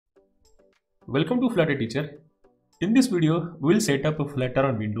Welcome to Flutter Teacher. In this video, we will set up a Flutter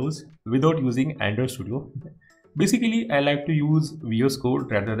on Windows without using Android Studio. Basically, I like to use VS Code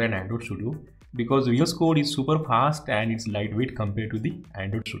rather than Android Studio because VS Code is super fast and it's lightweight compared to the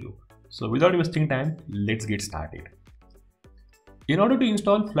Android Studio. So without wasting time, let's get started. In order to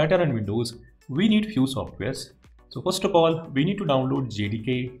install Flutter on Windows, we need few softwares. So first of all, we need to download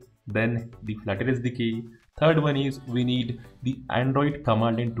JDK, then the Flutter SDK. Third one is we need the Android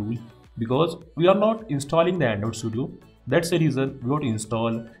command line tool. Because we are not installing the Android Studio, that's the reason we have to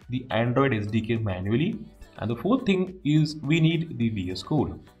install the Android SDK manually. And the fourth thing is we need the VS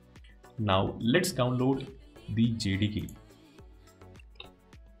Code. Now let's download the JDK.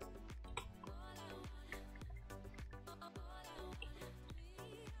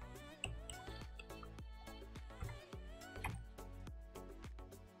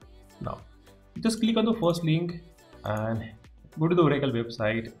 Now just click on the first link and go to the Oracle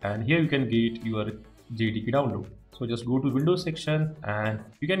website, and here you can get your JDK download. So just go to Windows section and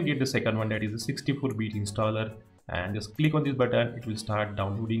you can get the second one, that is the 64-bit installer, and just click on this button. It will start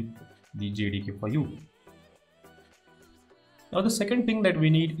downloading the JDK for you. Now the second thing that we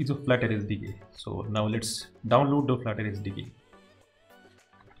need is a Flutter SDK. So now let's download the Flutter SDK.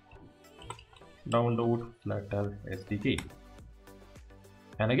 Download Flutter SDK,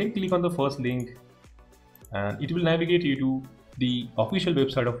 and again click on the first link and it will navigate you to the official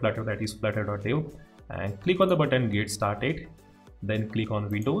website of Flutter, that is flutter.dev, and click on the button Get Started, then click on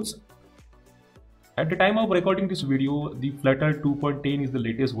Windows. At the time of recording this video, the Flutter 2.10 is the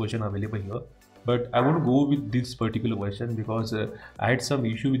latest version available here, but I won't go with this particular version because I had some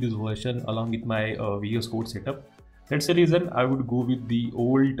issue with this version along with my VS Code setup. That's the reason I would go with the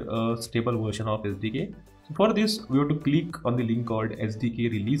old stable version of SDK. So for this, we have to click on the link called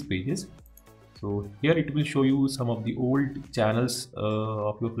SDK Release Pages. So here it will show you some of the old channels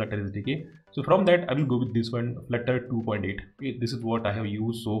of your Flutter SDK. So from that, I will go with this one, Flutter 2.8. Okay, this is what I have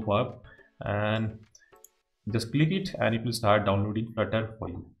used so far, and just click it and it will start downloading Flutter for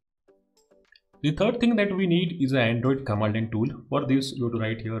you. The third thing that we need is an Android command line tool. For this, you have to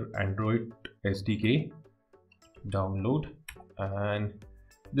write here Android SDK download, and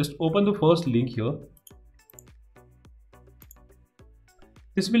just open the first link here.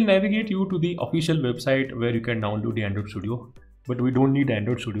 This will navigate you to the official website where you can download the Android Studio, but we don't need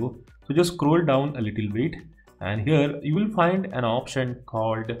Android Studio. So just scroll down a little bit and here you will find an option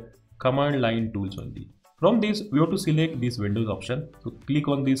called command line tools only. From this, we have to select this Windows option. So click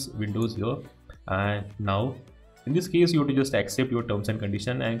on this Windows here, and now in this case you have to just accept your terms and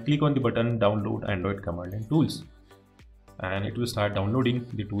condition and click on the button download Android command line tools, and it will start downloading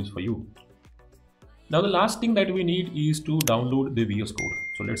the tools for you. Now the last thing that we need is to download the VS Code.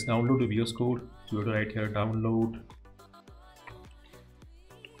 So let's download the VS Code. So we have to write here download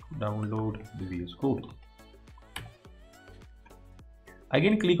the VS Code.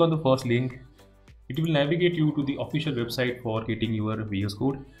 Again click on the first link. It will navigate you to the official website for getting your VS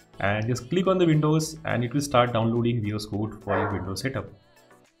Code, and just click on the Windows and it will start downloading VS Code for your Windows setup.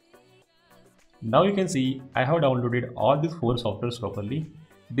 Now you can see I have downloaded all these 4 softwares properly.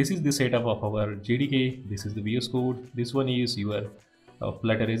 This is the setup of our JDK, this is the VS Code, this one is your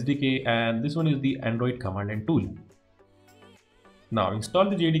Flutter SDK, and this one is the Android command line tool. Now install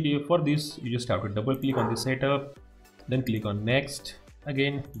the JDK. For this, you just have to double click on the setup, then click on next,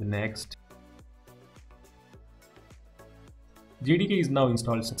 again the next. JDK is now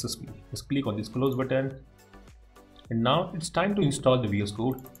installed successfully. Just click on this close button, and now it's time to install the VS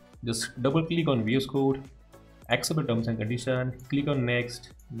Code. Just double click on VS Code, accept the terms and condition, click on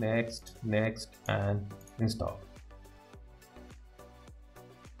next, next, next, and install.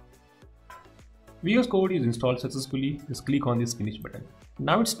 VS Code is installed successfully. Just click on this finish button.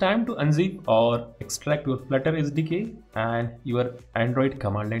 Now it's time to unzip or extract your Flutter SDK and your Android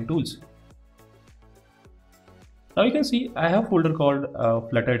command line tools. Now you can see I have a folder called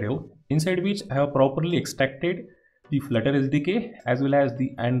Flutter Dev, inside which I have properly extracted the Flutter SDK as well as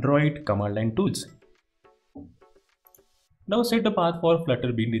the Android command line tools. Now set the path for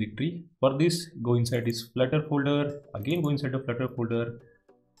Flutter bin directory. For this, go inside this Flutter folder, again go inside the Flutter folder,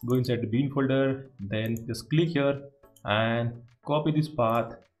 go inside the bin folder, then just click here and copy this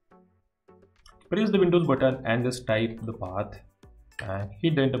path. Press the Windows button and just type the path and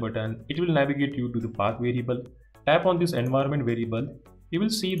hit the enter button. It will navigate you to the path variable. Tap on this environment variable. You will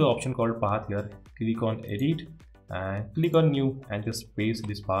see the option called path here. Click on edit and click on new and just paste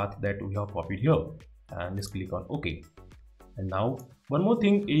this path that we have copied here, and just click on OK. And now one more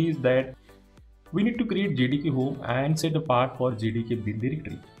thing is that we need to create JDK home and set the path for JDK bin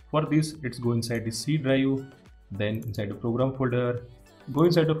directory. For this, let's go inside the C drive, then inside the program folder, go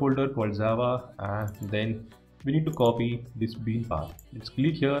inside the folder called Java, and then we need to copy this bean path. Let's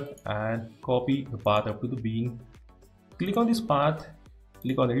click here and copy the path up to the bean. Click on this path,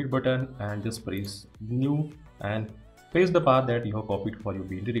 click on the edit button and just press new and paste the path that you have copied for your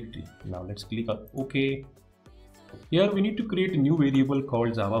bean directory. Now let's click on OK. Here we need to create a new variable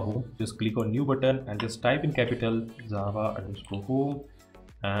called Java home. Just click on new button and just type in capital Java_home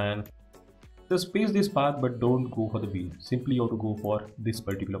and just paste this path, but don't go for the bean. Simply you have to go for this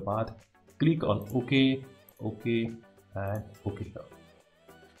particular path. Click on OK, OK and OK here.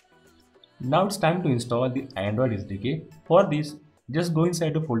 Now it's time to install the Android SDK. For this, just go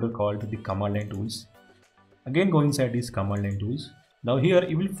inside the folder called the command line tools. Again go inside this command line tools. Now here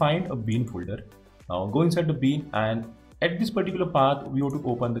you will find a bean folder. Now go inside the bean and at this particular path we have to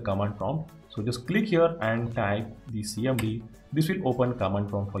open the command prompt. So just click here and type the cmd. This will open command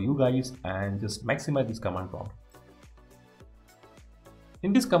prompt for you guys and just maximize this command prompt.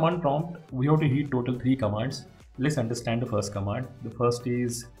 In this command prompt we have to hit total 3 commands. Let's understand the first command. The first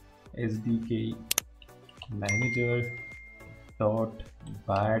is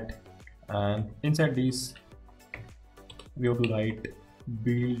sdkmanager.bat and inside this we have to write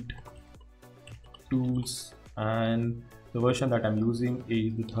build tools and the version that I'm using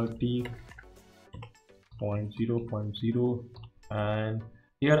is the 30.0.0 and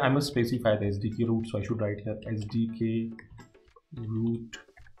here I must specify the SDK root, so I should write here SDK root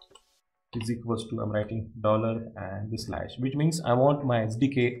is equals to, I'm writing $ and the slash, which means I want my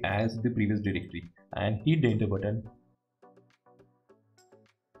SDK as the previous directory, and hit the enter button.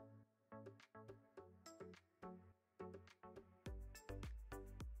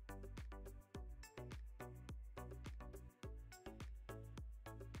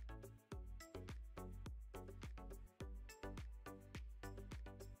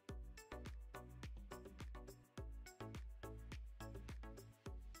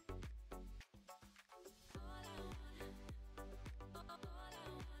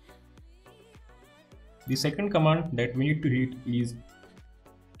 The second command that we need to hit is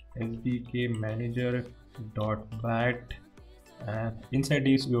sdkmanager.bat and inside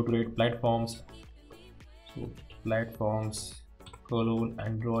this we have to write platforms. So platforms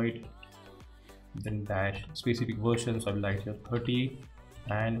Android, then dash specific version, so I will write here 30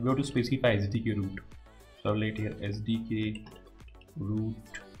 and we have to specify SDK root. So I will write here SDK root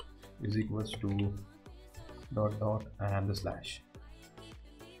is equals to ... and the slash.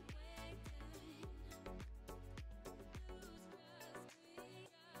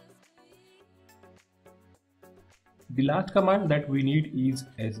 The last command that we need is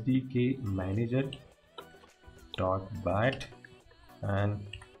sdkmanager.bat and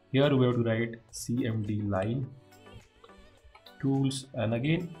here we have to write cmd line tools and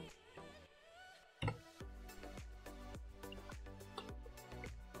again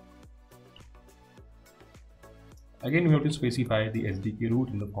we have to specify the SDK root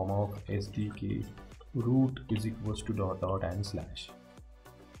in the form of SDK root is equals to ... and slash.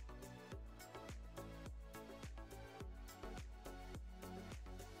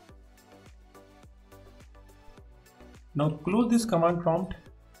 Now close this command prompt.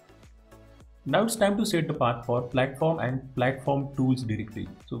 Now it's time to set the path for platform and platform tools directory.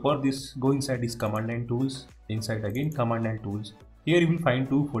 So for this, go inside this command line tools, inside again command line tools. Here you will find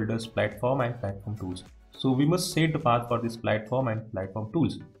 2 folders, platform and platform tools. So we must set the path for this platform and platform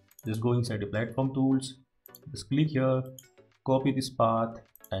tools. Just go inside the platform tools, just click here, copy this path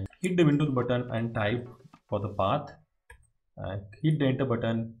and hit the Windows button and type for the path and hit the enter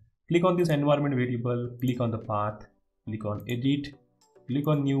button. Click on this environment variable, click on the path, click on edit, click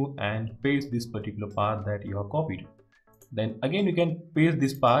on new and paste this particular path that you have copied. Then again you can paste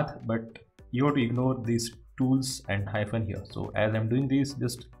this path, but you have to ignore these tools and hyphen here. So as I'm doing this,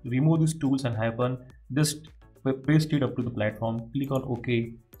 just remove these tools and hyphen, just paste it up to the platform, click on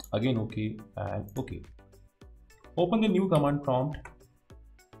OK, again OK and OK. Open the new command prompt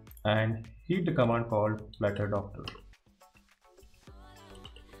and hit the command called flutter doctor.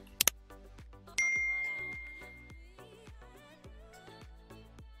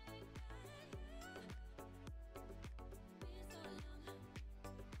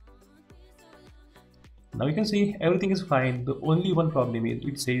 Now you can see everything is fine. The only one problem is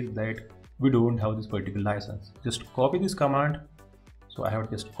it says that we don't have this particular license. Just copy this command. So I have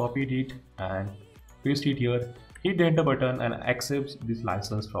just copied it and paste it here. Hit the enter button and accepts this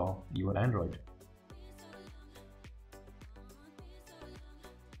license from your Android.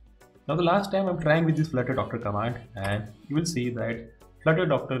 Now the last time I'm trying with this flutter doctor command and you will see that flutter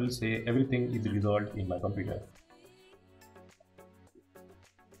doctor will say everything is resolved in my computer.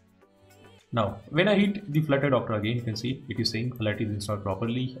 Now, when I hit the Flutter Doctor again, you can see it is saying Flutter is installed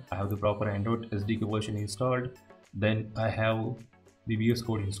properly. I have the proper Android SDK version installed. Then I have the VS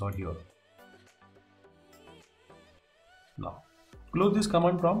Code installed here. Now, close this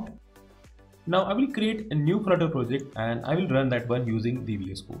command prompt. Now I will create a new Flutter project and I will run that one using the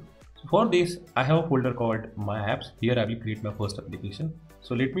VS Code. So for this, I have a folder called My Apps. Here I will create my first application.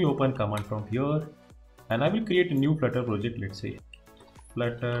 So let me open command prompt here and I will create a new Flutter project. Let's say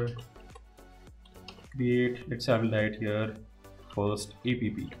Flutter create, let's say I will write here first app.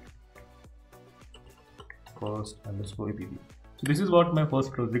 So this is what my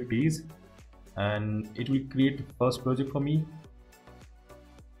first project is and it will create the first project for me.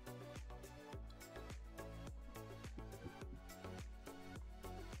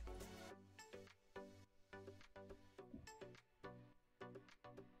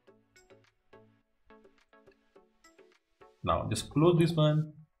 Now just close this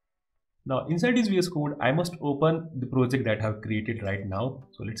one. Now inside this VS Code, I must open the project that I have created right now.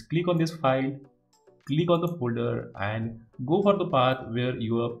 So let's click on this file, click on the folder and go for the path where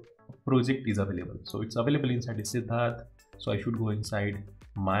your project is available. So it's available inside the Siddharth. So I should go inside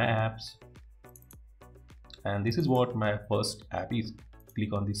My Apps. And this is what my first app is.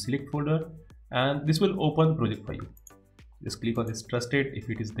 Click on the select folder and this will open project for you. Just click on this trusted if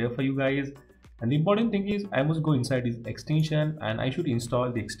it is there for you guys. And the important thing is I must go inside this extension and I should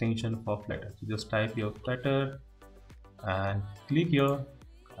install the extension for Flutter. So just type your Flutter and click here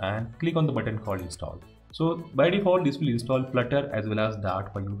and click on the button called install. So by default this will install Flutter as well as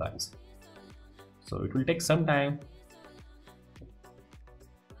Dart for you guys. So it will take some time.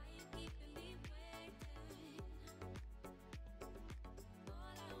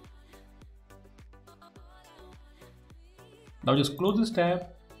 Now just close this tab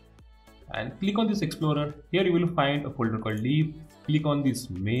and click on this explorer. Here you will find a folder called lib. Click on this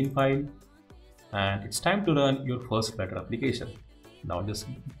main file and it's time to run your first Flutter application. Now just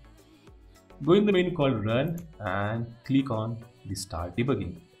go in the menu called run and click on the start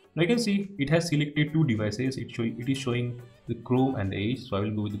debugging. Now you can see it has selected two devices. It is showing the Chrome and the Edge. So I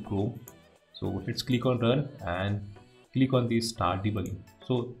will go with the Chrome. So let's click on run and click on the start debugging.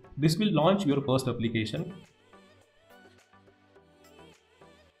 So this will launch your first application.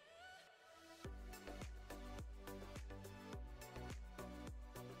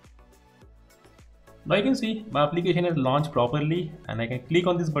 Now you can see my application has launched properly and I can click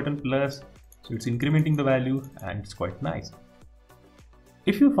on this button plus, so it's incrementing the value and it's quite nice.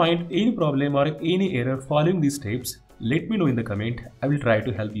 If you find any problem or any error following these steps, let me know in the comment. I will try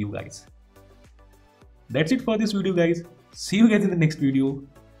to help you guys. That's it for this video guys. See you guys in the next video.